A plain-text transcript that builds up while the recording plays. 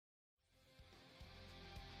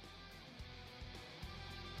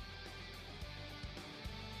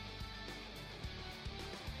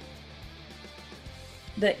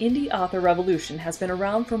The indie author revolution has been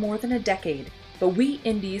around for more than a decade, but we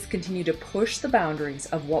indies continue to push the boundaries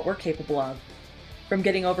of what we're capable of. From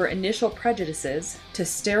getting over initial prejudices to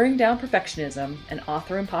staring down perfectionism and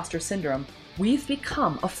author imposter syndrome, we've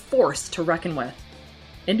become a force to reckon with.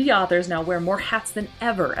 Indie authors now wear more hats than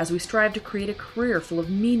ever as we strive to create a career full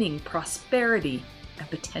of meaning, prosperity, and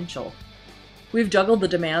potential. We've juggled the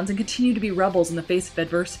demands and continue to be rebels in the face of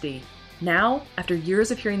adversity. Now, after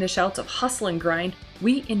years of hearing the shouts of hustle and grind,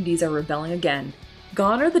 we indies are rebelling again.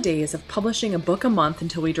 Gone are the days of publishing a book a month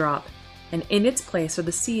until we drop, and in its place are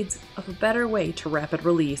the seeds of a better way to rapid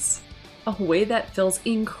release. A way that feels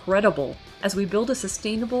incredible as we build a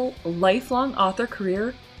sustainable, lifelong author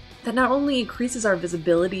career that not only increases our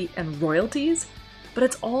visibility and royalties, but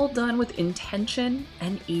it's all done with intention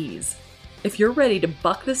and ease. If you're ready to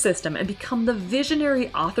buck the system and become the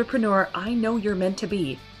visionary entrepreneur I know you're meant to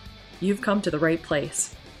be, you've come to the right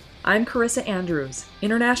place. I'm Carissa Andrews,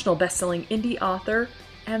 international best-selling indie author,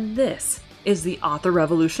 and this is the Author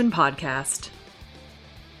Revolution podcast.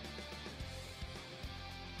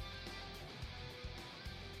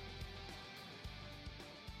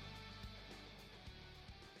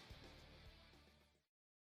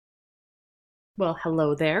 Well,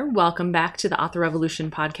 hello there. Welcome back to the Author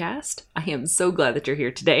Revolution podcast. I am so glad that you're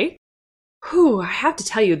here today. I have to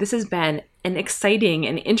tell you, this has been an exciting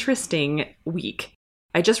and interesting week.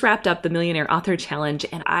 I just wrapped up the Millionaire Author Challenge,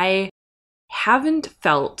 and I haven't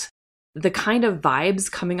felt the kind of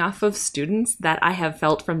vibes coming off of students that I have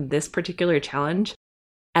felt from this particular challenge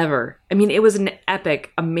ever. I mean, it was an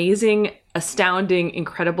epic, amazing, astounding,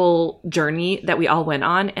 incredible journey that we all went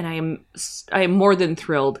on, and I am more than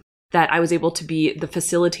thrilled that I was able to be the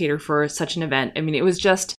facilitator for such an event. I mean, it was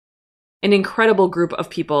just an incredible group of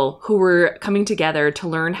people who were coming together to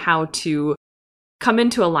learn how to come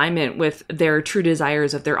into alignment with their true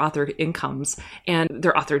desires of their author incomes and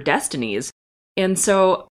their author destinies. And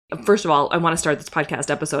so, first of all, I want to start this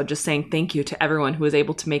podcast episode just saying thank you to everyone who was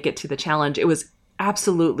able to make it to the challenge. It was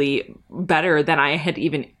absolutely better than I had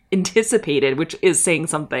even anticipated, which is saying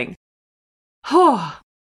something.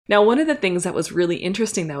 Now, one of the things that was really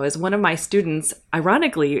interesting, though, is one of my students,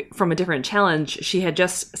 ironically, from a different challenge, she had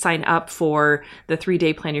just signed up for the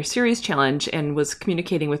 3-Day Plan Your Series challenge and was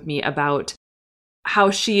communicating with me about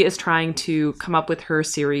how she is trying to come up with her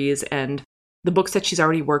series and the books that she's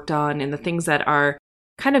already worked on and the things that are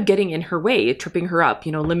kind of getting in her way, tripping her up,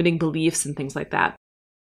 limiting beliefs and things like that.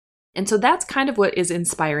 And so that's kind of what is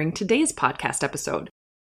inspiring today's podcast episode.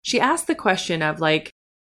 She asked the question of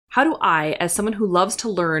how do I, as someone who loves to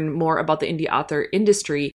learn more about the indie author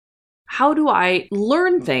industry, how do I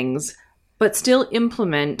learn things but still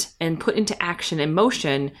implement and put into action and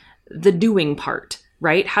motion the doing part,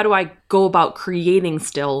 right? How do I go about creating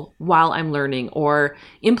still while I'm learning or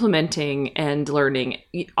implementing and learning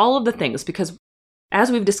all of the things? Because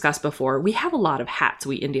as we've discussed before, we have a lot of hats,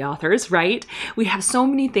 we indie authors, right? We have so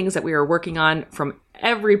many things that we are working on from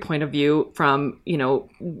every point of view, from,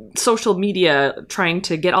 social media, trying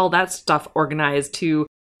to get all that stuff organized, to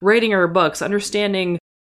writing our books, understanding,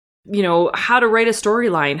 how to write a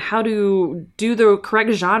storyline, how to do the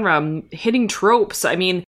correct genre, hitting tropes. I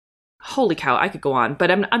mean, holy cow, I could go on, but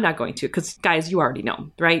I'm not going to, because guys, you already know,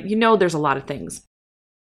 right? There's a lot of things.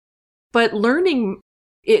 But learning,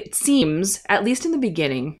 it seems, at least in the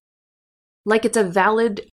beginning, like it's a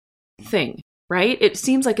valid thing, right? It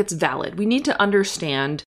seems like it's valid. We need to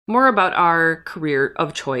understand more about our career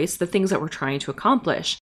of choice, the things that we're trying to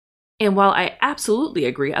accomplish. And while I absolutely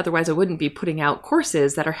agree, otherwise I wouldn't be putting out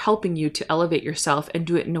courses that are helping you to elevate yourself and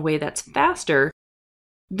do it in a way that's faster,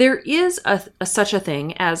 there is such a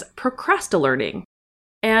thing as Procrasti-Learning.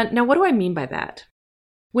 And now what do I mean by that?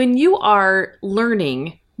 When you are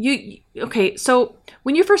learning, so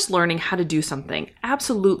when you're first learning how to do something,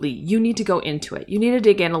 absolutely, you need to go into it. You need to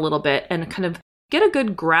dig in a little bit and kind of get a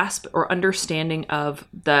good grasp or understanding of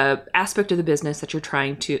the aspect of the business that you're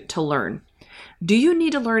trying to learn. Do you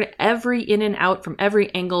need to learn every in and out from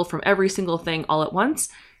every angle, from every single thing all at once?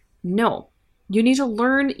 No. You need to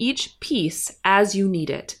learn each piece as you need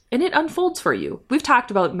it, and it unfolds for you. We've talked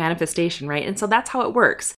about manifestation, right? And so that's how it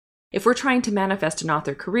works. If we're trying to manifest an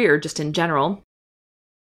author career, just in general,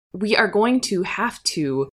 we are going to have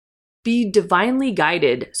to be divinely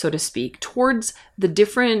guided, so to speak, towards the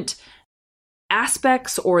different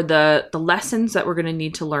aspects or the lessons that we're going to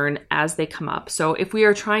need to learn as they come up. So if we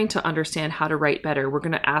are trying to understand how to write better, we're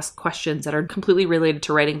going to ask questions that are completely related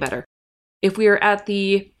to writing better. If we are at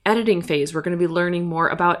the editing phase, we're going to be learning more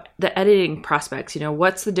about the editing prospects.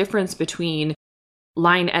 What's the difference between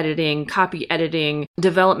line editing, copy editing,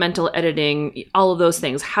 developmental editing, all of those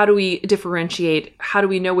things. How do we differentiate? How do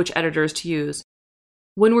we know which editors to use?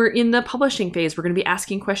 When we're in the publishing phase, we're going to be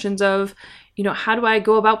asking questions of, how do I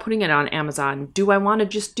go about putting it on Amazon? Do I want to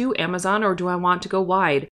just do Amazon or do I want to go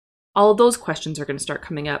wide? All of those questions are going to start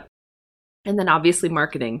coming up. And then obviously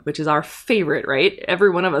marketing, which is our favorite, right? Every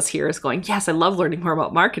one of us here is going, yes, I love learning more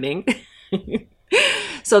about marketing.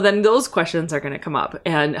 So then those questions are going to come up.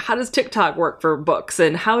 And how does TikTok work for books?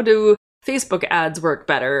 And how do Facebook ads work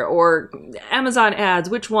better? Or Amazon ads,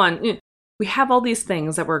 which one? We have all these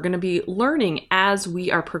things that we're going to be learning as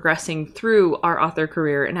we are progressing through our author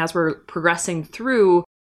career and as we're progressing through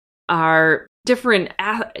our different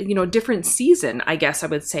season, I guess I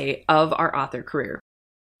would say, of our author career.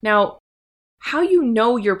 Now, how you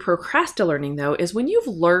know you're Procrasti-Learning, though, is when you've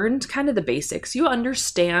learned kind of the basics. You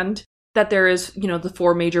understand that there is, the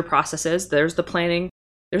 4 major processes. There's the planning,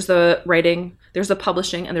 there's the writing, there's the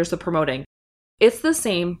publishing, and there's the promoting. It's the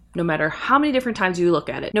same no matter how many different times you look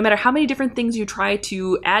at it, no matter how many different things you try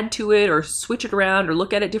to add to it or switch it around or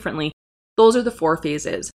look at it differently. Those are the 4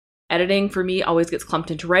 phases. Editing for me always gets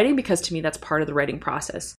clumped into writing because to me that's part of the writing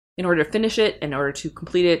process. In order to finish it, in order to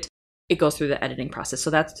complete it, it goes through the editing process. So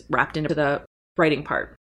that's wrapped into the writing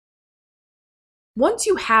part. Once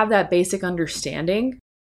you have that basic understanding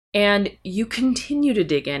and you continue to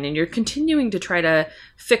dig in and you're continuing to try to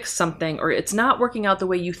fix something or it's not working out the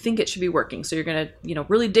way you think it should be working. So you're going to,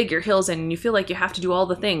 really dig your heels in and you feel like you have to do all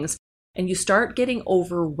the things and you start getting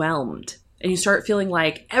overwhelmed and you start feeling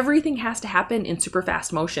like everything has to happen in super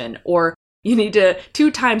fast motion or you need to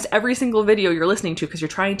 2 times every single video you're listening to because you're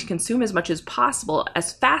trying to consume as much as possible,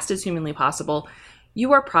 as fast as humanly possible.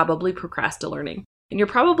 You are probably Procrasti-Learning and you're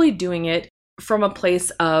probably doing it from a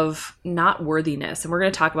place of not worthiness. And we're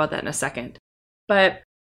going to talk about that in a second. But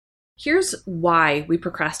here's why we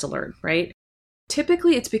Procrasti-Learn, right?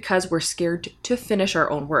 Typically, it's because we're scared to finish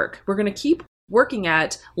our own work. We're going to keep working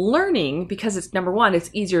at learning because it's number one,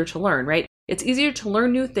 it's easier to learn, right? It's easier to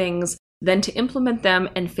learn new things than to implement them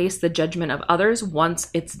and face the judgment of others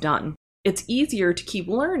once it's done. It's easier to keep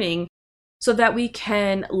learning so that we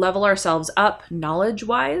can level ourselves up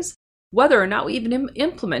knowledge-wise, whether or not we even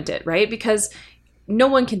implement it, right? Because no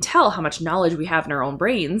one can tell how much knowledge we have in our own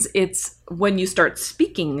brains. It's when you start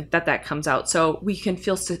speaking that comes out. So we can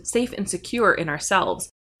feel safe and secure in ourselves.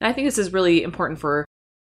 And I think this is really important for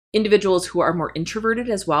individuals who are more introverted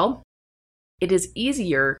as well. It is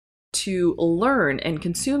easier to learn and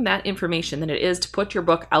consume that information than it is to put your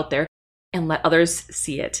book out there and let others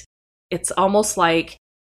see it. It's almost like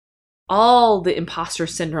all the imposter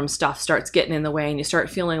syndrome stuff starts getting in the way and you start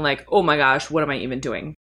feeling like, oh my gosh, what am I even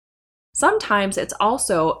doing? Sometimes it's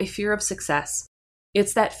also a fear of success.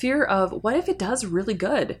 It's that fear of what if it does really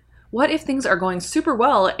good? What if things are going super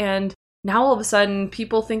well and now all of a sudden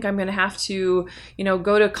people think I'm going to have to,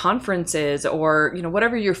 go to conferences or,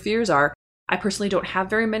 whatever your fears are. I personally don't have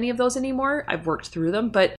very many of those anymore. I've worked through them,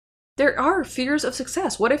 but there are fears of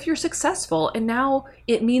success. What if you're successful and now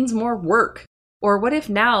it means more work? Or what if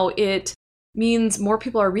now it means more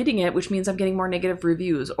people are reading it, which means I'm getting more negative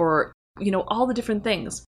reviews or, all the different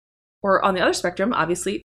things. Or on the other spectrum,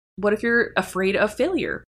 obviously, what if you're afraid of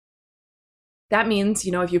failure? That means,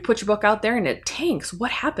 if you put your book out there and it tanks, what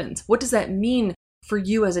happens? What does that mean for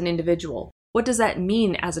you as an individual? What does that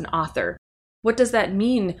mean as an author? What does that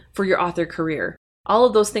mean for your author career? All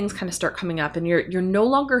of those things kind of start coming up and you're no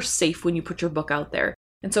longer safe when you put your book out there.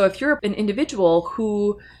 And so if you're an individual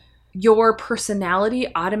who your personality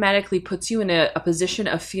automatically puts you in a position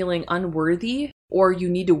of feeling unworthy or you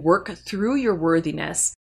need to work through your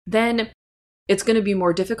worthiness, then it's going to be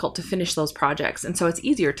more difficult to finish those projects. And so it's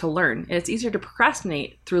easier to learn and it's easier to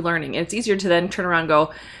procrastinate through learning. And it's easier to then turn around and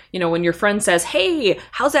go, when your friend says, hey,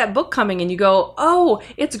 how's that book coming? And you go, oh,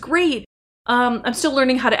 it's great. I'm still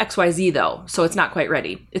learning how to XYZ though, so it's not quite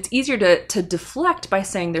ready. It's easier to deflect by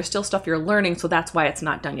saying there's still stuff you're learning, so that's why it's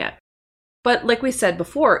not done yet. But like we said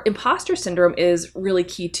before, imposter syndrome is really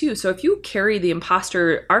key too. So if you carry the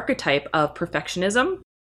imposter archetype of perfectionism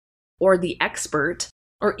or the expert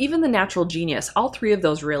or even the natural genius, all 3 of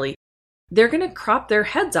those really, they're going to crop their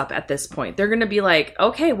heads up at this point. They're going to be like,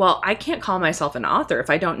 okay, well, I can't call myself an author if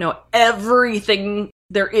I don't know everything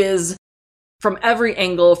there is from every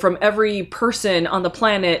angle, from every person on the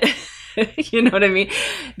planet. You know what I mean?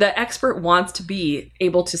 The expert wants to be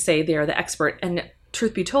able to say they're the expert. And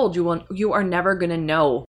truth be told, you are never going to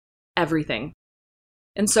know everything.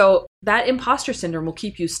 And so that imposter syndrome will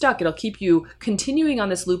keep you stuck. It'll keep you continuing on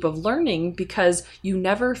this loop of learning because you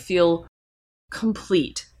never feel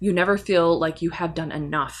complete. You never feel like you have done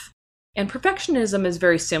enough. And perfectionism is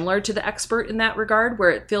very similar to the expert in that regard,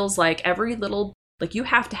 where it feels like you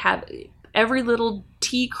have to have every little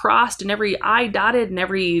T crossed and every I dotted and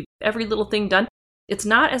every little thing done. It's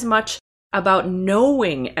not as much about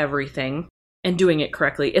knowing everything and doing it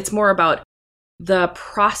correctly. It's more about the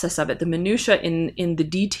process of it, the minutia in the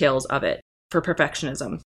details of it for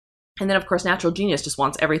perfectionism. And then, of course, natural genius just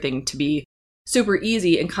wants everything to be super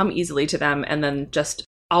easy and come easily to them, and then just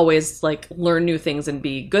always like learn new things and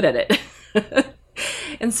be good at it.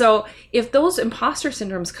 And so if those imposter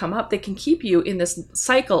syndromes come up, they can keep you in this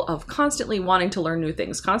cycle of constantly wanting to learn new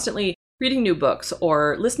things, constantly reading new books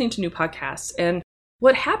or listening to new podcasts. And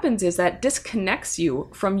what happens is that disconnects you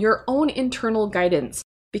from your own internal guidance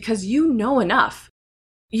because you know enough.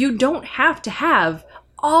 You don't have to have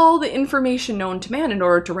all the information known to man in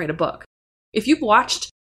order to write a book. If you've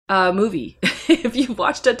watched a movie, if you've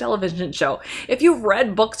watched a television show, if you've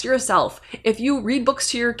read books yourself, if you read books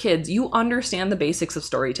to your kids, you understand the basics of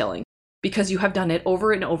storytelling because you have done it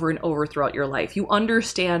over and over and over throughout your life. You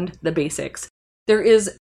understand the basics. There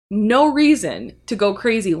is no reason to go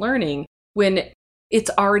crazy learning when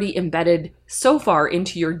it's already embedded so far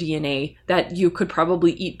into your DNA that you could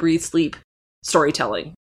probably eat, breathe, sleep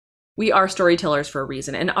storytelling. We are storytellers for a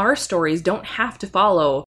reason, and our stories don't have to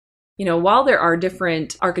follow, while there are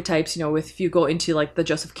different archetypes, if you go into like the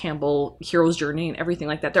Joseph Campbell hero's journey and everything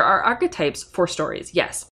like that, there are archetypes for stories,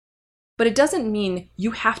 yes. But it doesn't mean you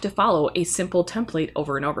have to follow a simple template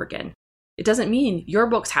over and over again. It doesn't mean your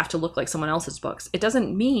books have to look like someone else's books. It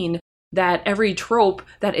doesn't mean that every trope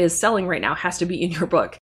that is selling right now has to be in your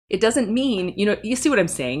book. It doesn't mean, you see what I'm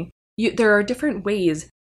saying? There are different ways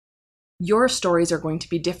your stories are going to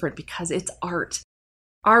be different because it's art.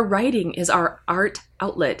 Our writing is our art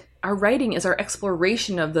outlet. Our writing is our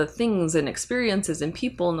exploration of the things and experiences and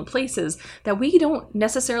people and the places that we don't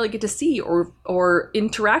necessarily get to see or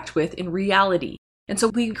interact with in reality. And so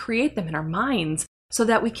we create them in our minds so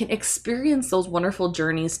that we can experience those wonderful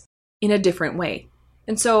journeys in a different way.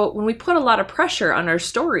 And so when we put a lot of pressure on our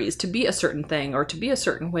stories to be a certain thing or to be a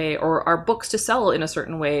certain way or our books to sell in a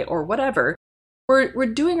certain way or whatever,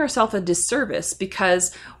 we're doing ourselves a disservice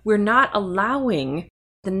because we're not allowing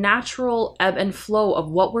the natural ebb and flow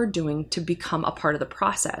of what we're doing to become a part of the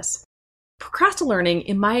process. Procrasti-Learning,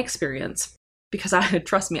 in my experience, because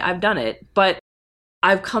trust me, I've done it, but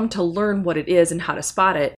I've come to learn what it is and how to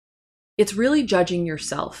spot it. It's really judging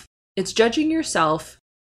yourself. It's judging yourself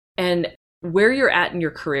and where you're at in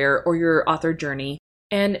your career or your author journey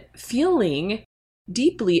and feeling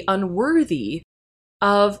deeply unworthy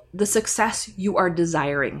of the success you are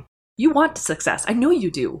desiring. You want success. I know you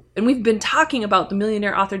do. And we've been talking about the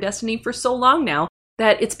millionaire author destiny for so long now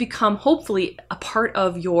that it's become hopefully a part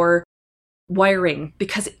of your wiring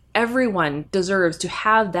because everyone deserves to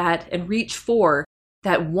have that and reach for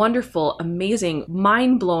that wonderful, amazing,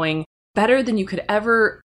 mind-blowing, better than you could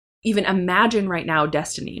ever even imagine right now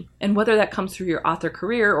destiny. And whether that comes through your author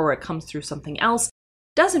career or it comes through something else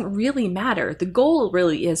doesn't really matter. The goal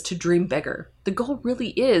really is to dream bigger. The goal really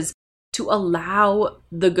is to allow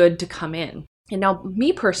the good to come in. And now,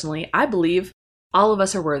 me personally, I believe all of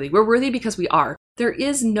us are worthy. We're worthy because we are. There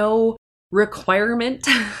is no requirement,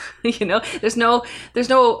 there's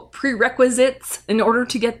no prerequisites in order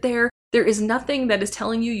to get there. There is nothing that is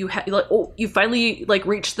telling you you finally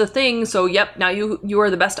reached the thing. So yep, now you are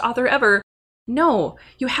the best author ever. No,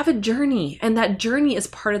 you have a journey, and that journey is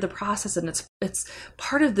part of the process, and it's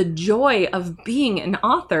part of the joy of being an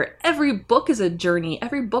author. Every book is a journey.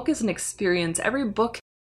 Every book is an experience. Every book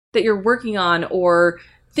that you're working on or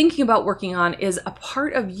thinking about working on is a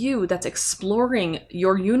part of you that's exploring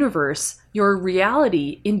your universe, your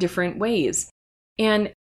reality in different ways.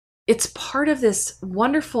 And it's part of this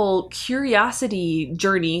wonderful curiosity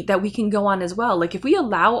journey that we can go on as well. If we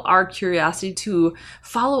allow our curiosity to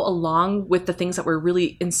follow along with the things that we're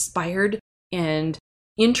really inspired and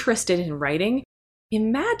interested in writing,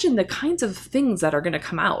 imagine the kinds of things that are going to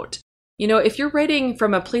come out. If you're writing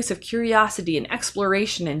from a place of curiosity and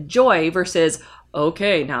exploration and joy versus,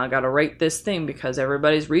 okay, now I got to write this thing because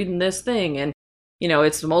everybody's reading this thing and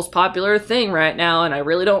it's the most popular thing right now and I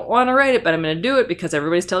really don't want to write it, but I'm going to do it because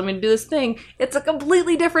everybody's telling me to do this thing. It's a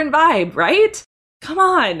completely different vibe, right? Come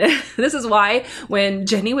on. This is why when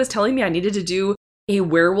Jenny was telling me I needed to do a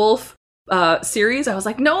werewolf series, I was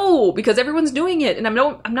like, no, because everyone's doing it and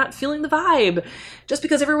I'm not feeling the vibe. Just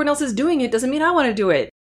because everyone else is doing it doesn't mean I want to do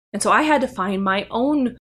it. And so I had to find my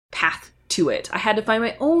own path to it. I had to find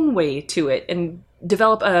my own way to it and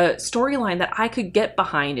develop a storyline that I could get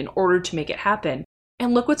behind in order to make it happen.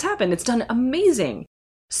 And look what's happened. It's done amazing.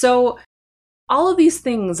 So all of these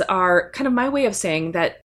things are kind of my way of saying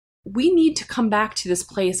that we need to come back to this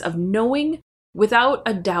place of knowing without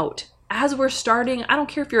a doubt as we're starting. I don't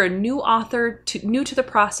care if you're a new author, new to the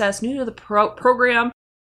process, new to the program.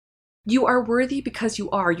 You are worthy because you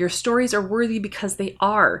are. Your stories are worthy because they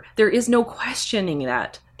are. There is no questioning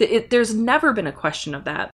that. There's never been a question of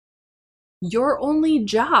that. Your only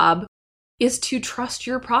job is to trust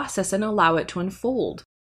your process and allow it to unfold.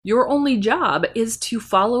 Your only job is to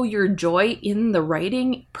follow your joy in the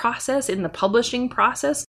writing process, in the publishing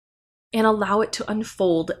process, and allow it to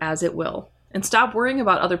unfold as it will. And stop worrying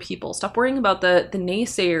about other people. Stop worrying about the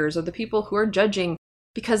naysayers or the people who are judging,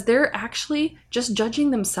 because they're actually just judging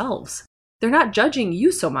themselves. They're not judging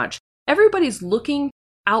you so much. Everybody's looking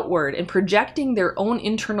outward and projecting their own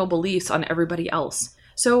internal beliefs on everybody else.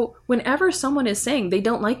 So whenever someone is saying they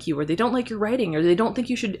don't like you, or they don't like your writing, or they don't think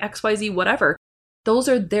you should XYZ, whatever, those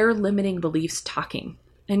are their limiting beliefs talking.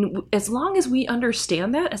 And as long as we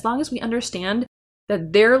understand that, as long as we understand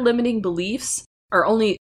that their limiting beliefs are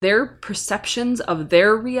only their perceptions of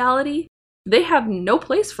their reality, they have no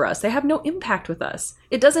place for us. They have no impact with us.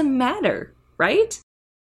 It doesn't matter, right?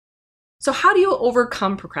 So how do you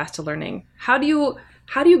overcome procrasti-learning? How do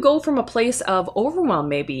you go from a place of overwhelm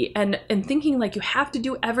maybe and thinking like you have to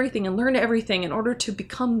do everything and learn everything in order to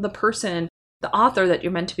become the person, the author that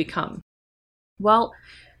you're meant to become? Well,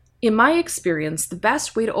 in my experience, the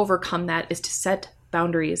best way to overcome that is to set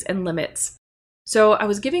boundaries and limits. So I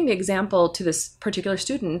was giving the example to this particular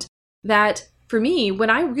student that for me, when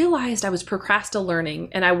I realized I was procrasti-learning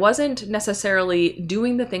and I wasn't necessarily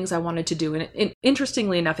doing the things I wanted to do, and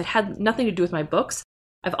interestingly enough, it had nothing to do with my books.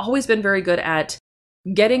 I've always been very good at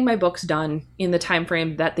getting my books done in the time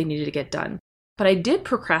frame that they needed to get done. But I did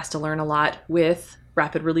procrasti-learn a lot with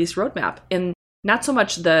Rapid Release Roadmap, and not so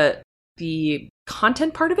much the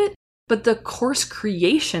content part of it, but the course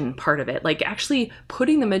creation part of it, like actually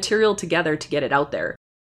putting the material together to get it out there.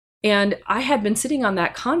 And I had been sitting on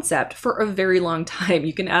that concept for a very long time.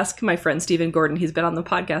 You can ask my friend Stephen Gordon. He's been on the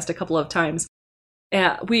podcast a couple of times.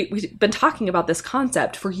 We've been talking about this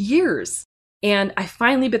concept for years. And I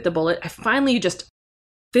finally bit the bullet. I finally just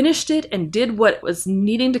finished it and did what was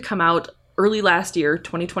needing to come out early last year,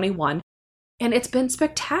 2021. And it's been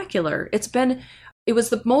spectacular. It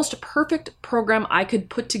was the most perfect program I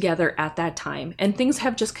could put together at that time. And things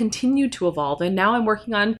have just continued to evolve. And now I'm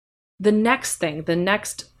working on the next thing, the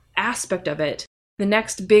next aspect of it, the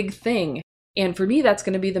next big thing. And for me, that's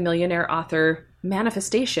going to be the Millionaire Author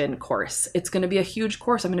Manifestation course. It's going to be a huge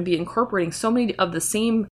course. I'm going to be incorporating so many of the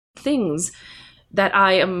same things that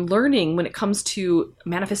I am learning when it comes to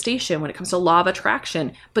manifestation, when it comes to law of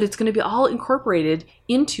attraction, but it's going to be all incorporated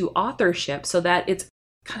into authorship so that it's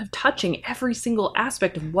kind of touching every single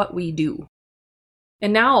aspect of what we do.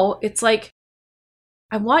 And now it's like,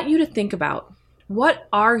 I want you to think about, what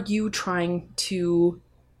are you trying to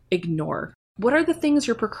ignore? What are the things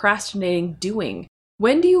you're procrastinating doing?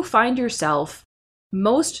 When do you find yourself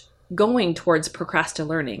most going towards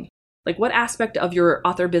procrasti-learning? Like, what aspect of your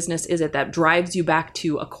author business is it that drives you back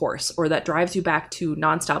to a course, or that drives you back to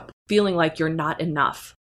nonstop feeling like you're not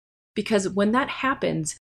enough? Because when that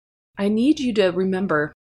happens, I need you to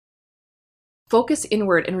remember, focus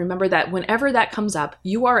inward and remember that whenever that comes up,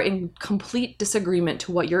 you are in complete disagreement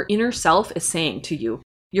to what your inner self is saying to you.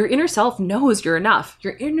 Your inner self knows you're enough.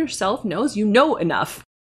 Your inner self knows you know enough.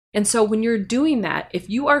 And so when you're doing that, if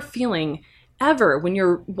you are feeling ever, when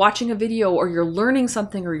you're watching a video or you're learning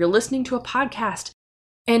something or you're listening to a podcast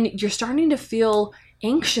and you're starting to feel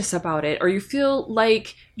anxious about it, or you feel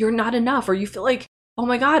like you're not enough, or you feel like, oh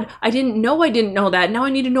my God, I didn't know that. Now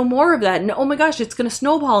I need to know more of that. And oh my gosh, it's going to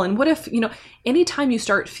snowball. And what if, anytime you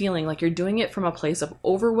start feeling like you're doing it from a place of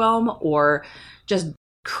overwhelm or just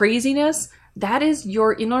craziness, that is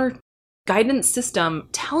your inner guidance system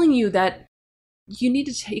telling you that you need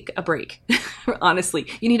to take a break. Honestly,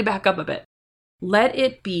 you need to back up a bit. Let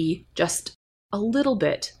it be just a little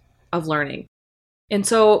bit of learning. And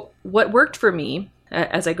so what worked for me,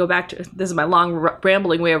 as I go back to, this is my long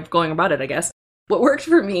rambling way of going about it, I guess. What worked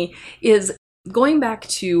for me is going back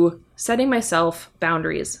to setting myself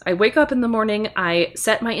boundaries. I wake up in the morning, I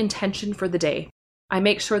set my intention for the day. I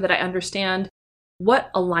make sure that I understand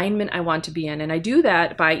what alignment I want to be in. And I do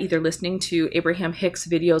that by either listening to Abraham Hicks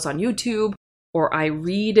videos on YouTube, or I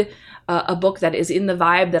read a book that is in the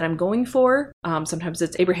vibe that I'm going for. Sometimes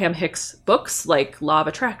it's Abraham Hicks books like Law of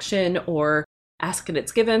Attraction or Ask and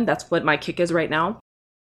It's Given. That's what my kick is right now.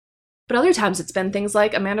 But other times it's been things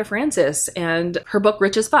like Amanda Francis and her book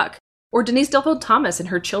Rich as Fuck, or Denise Duffield Thomas and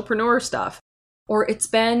her Chillpreneur stuff. Or it's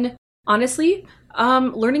been, honestly,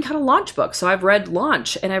 learning how to launch books. So I've read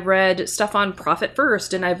Launch, and I've read stuff on Profit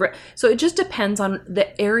First, and so it just depends on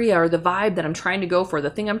the area or the vibe that I'm trying to go for, the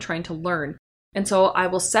thing I'm trying to learn. And so I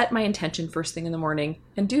will set my intention first thing in the morning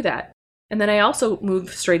and do that. And then I also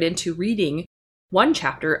move straight into reading one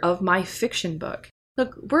chapter of my fiction book.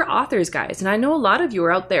 Look, we're authors, guys. And I know a lot of you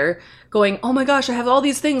are out there going, oh my gosh, I have all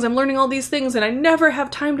these things. I'm learning all these things and I never have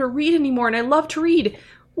time to read anymore. And I love to read.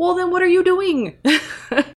 Well, then what are you doing?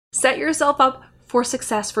 Set yourself up for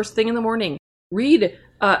success first thing in the morning. Read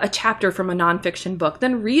a chapter from a nonfiction book.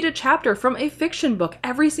 Then read a chapter from a fiction book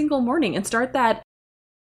every single morning and start that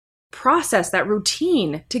process, that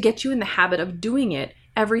routine to get you in the habit of doing it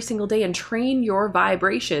every single day and train your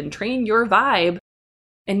vibration, train your vibe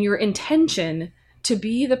and your intention to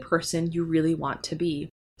be the person you really want to be.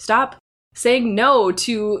 Stop saying no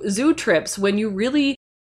to zoo trips when you really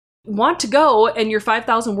want to go and you're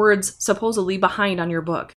 5,000 words supposedly behind on your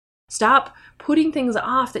book. Stop putting things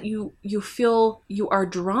off that you feel you are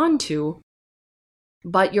drawn to,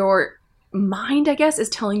 but your mind, I guess, is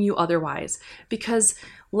telling you otherwise, because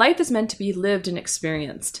life is meant to be lived and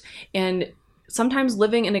experienced. And sometimes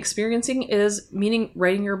living and experiencing is meaning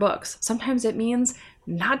writing your books. Sometimes it means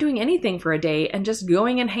not doing anything for a day and just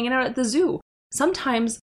going and hanging out at the zoo.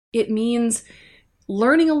 Sometimes it means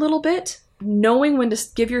learning a little bit, knowing when to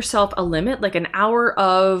give yourself a limit, like an hour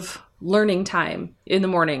of learning time in the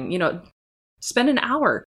morning. Spend an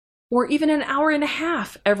hour or even an hour and a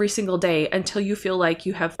half every single day until you feel like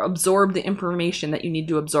you have absorbed the information that you need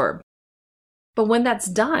to absorb. But when that's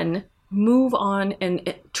done, move on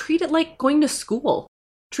and treat it like going to school.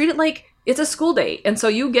 Treat it like it's a school day. And so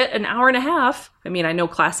you get an hour and a half. I mean, I know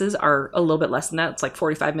classes are a little bit less than that. It's like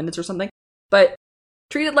 45 minutes or something. But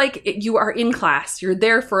treat it like you are in class. You're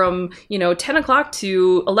there from, 10 o'clock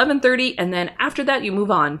to 11:30. And then after that, you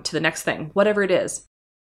move on to the next thing, whatever it is.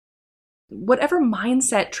 Whatever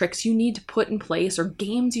mindset tricks you need to put in place or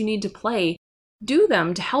games you need to play, do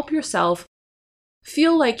them to help yourself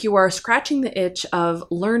feel like you are scratching the itch of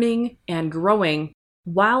learning and growing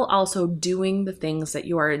while also doing the things that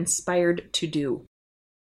you are inspired to do.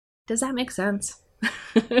 Does that make sense?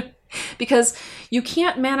 Because you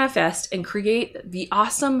can't manifest and create the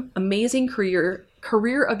awesome, amazing career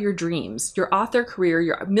of your dreams, your author career,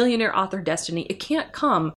 your millionaire author destiny. It can't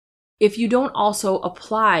come if you don't also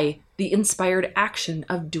apply the inspired action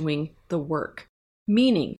of doing the work.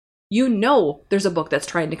 Meaning, there's a book that's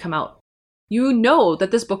trying to come out. You know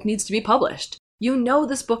that this book needs to be published. You know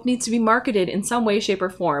this book needs to be marketed in some way, shape, or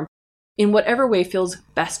form, in whatever way feels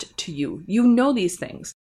best to you. You know these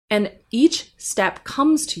things. And each step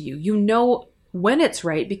comes to you. You know when it's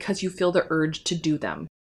right because you feel the urge to do them.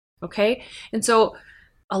 Okay? And so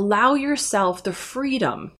allow yourself the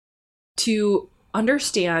freedom to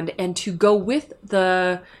understand and to go with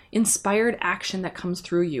the inspired action that comes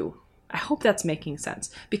through you. I hope that's making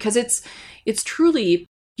sense, because it's truly,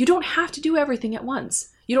 you don't have to do everything at once.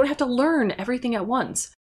 You don't have to learn everything at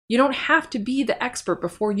once. You don't have to be the expert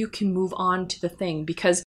before you can move on to the thing,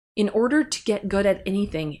 because in order to get good at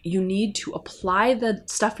anything, you need to apply the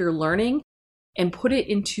stuff you're learning and put it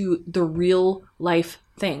into the real life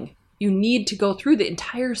thing. You need to go through the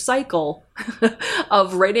entire cycle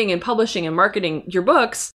of writing and publishing and marketing your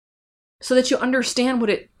books so that you understand what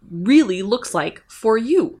it really looks like for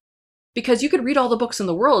you. Because you could read all the books in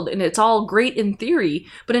the world and it's all great in theory,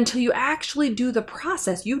 but until you actually do the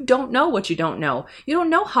process, you don't know what you don't know. You don't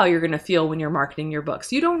know how you're going to feel when you're marketing your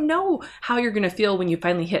books. You don't know how you're going to feel when you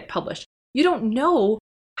finally hit publish. You don't know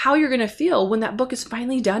how you're going to feel when that book is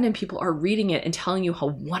finally done and people are reading it and telling you how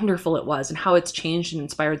wonderful it was and how it's changed and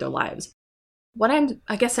inspired their lives. What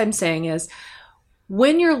I guess I'm saying is,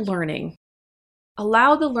 when you're learning,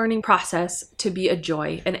 allow the learning process to be a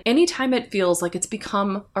joy. And anytime it feels like it's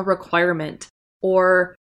become a requirement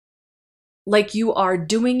or like you are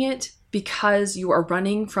doing it because you are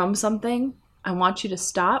running from something, I want you to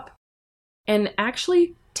stop and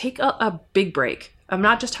actually take a big break. I'm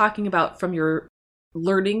not just talking about from your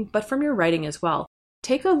learning, but from your writing as well.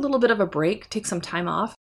 Take a little bit of a break, take some time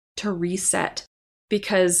off to reset,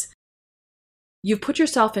 because you've put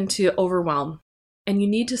yourself into overwhelm. And you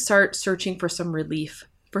need to start searching for some relief,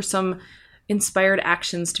 for some inspired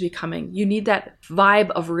actions to be coming. You need that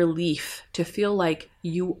vibe of relief to feel like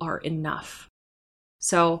you are enough.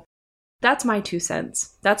 So that's my 2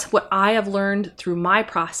 cents. That's what I have learned through my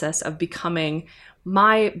process of becoming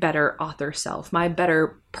my better author self, my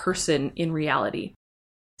better person in reality.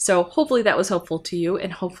 So hopefully that was helpful to you,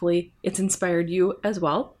 and hopefully it's inspired you as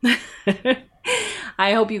well.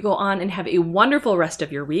 I hope you go on and have a wonderful rest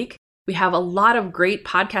of your week. We have a lot of great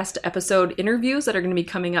podcast episode interviews that are going to be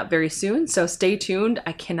coming up very soon, so stay tuned.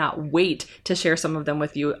 I cannot wait to share some of them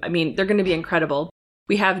with you. I mean, they're going to be incredible.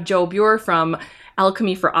 We have Joe Buer from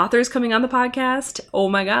Alchemy for Authors coming on the podcast. Oh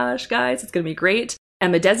my gosh, guys, it's going to be great.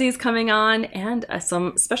 Emma Desi is coming on, and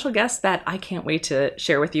some special guests that I can't wait to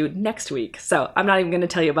share with you next week. So I'm not even going to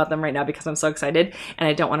tell you about them right now because I'm so excited and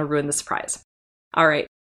I don't want to ruin the surprise. All right.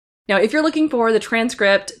 Now, if you're looking for the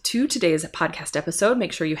transcript to today's podcast episode,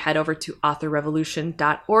 make sure you head over to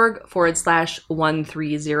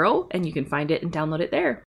authorrevolution.org/130, and you can find it and download it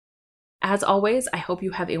there. As always, I hope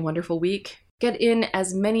you have a wonderful week. Get in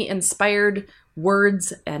as many inspired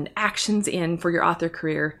words and actions in for your author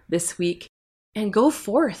career this week, and go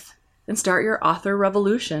forth and start your author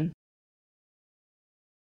revolution.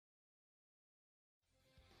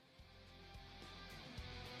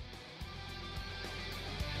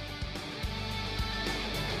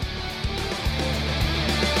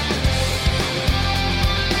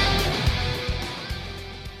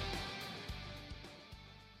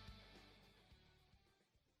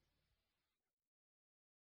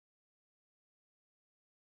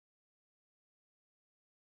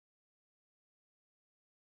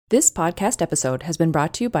 This podcast episode has been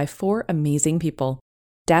brought to you by 4 amazing people: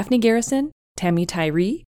 Daphne Garrison, Tammy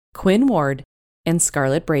Tyree, Quinn Ward, and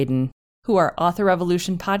Scarlett Braden, who are Author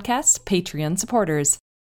Revolution Podcast's Patreon supporters.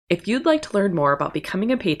 If you'd like to learn more about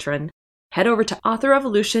becoming a patron, head over to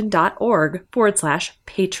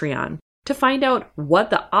authorrevolution.org/Patreon to find out what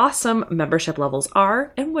the awesome membership levels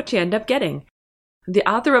are and what you end up getting. The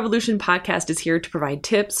Author Revolution Podcast is here to provide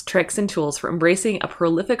tips, tricks, and tools for embracing a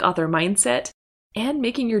prolific author mindset and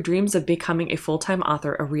making your dreams of becoming a full-time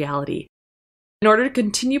author a reality. In order to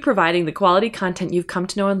continue providing the quality content you've come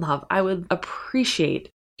to know and love, I would appreciate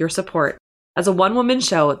your support. As a one-woman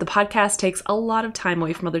show, the podcast takes a lot of time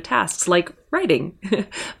away from other tasks like writing.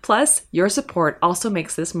 Plus, your support also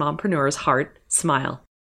makes this mompreneur's heart smile.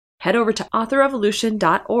 Head over to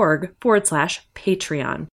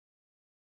authorrevolution.org/Patreon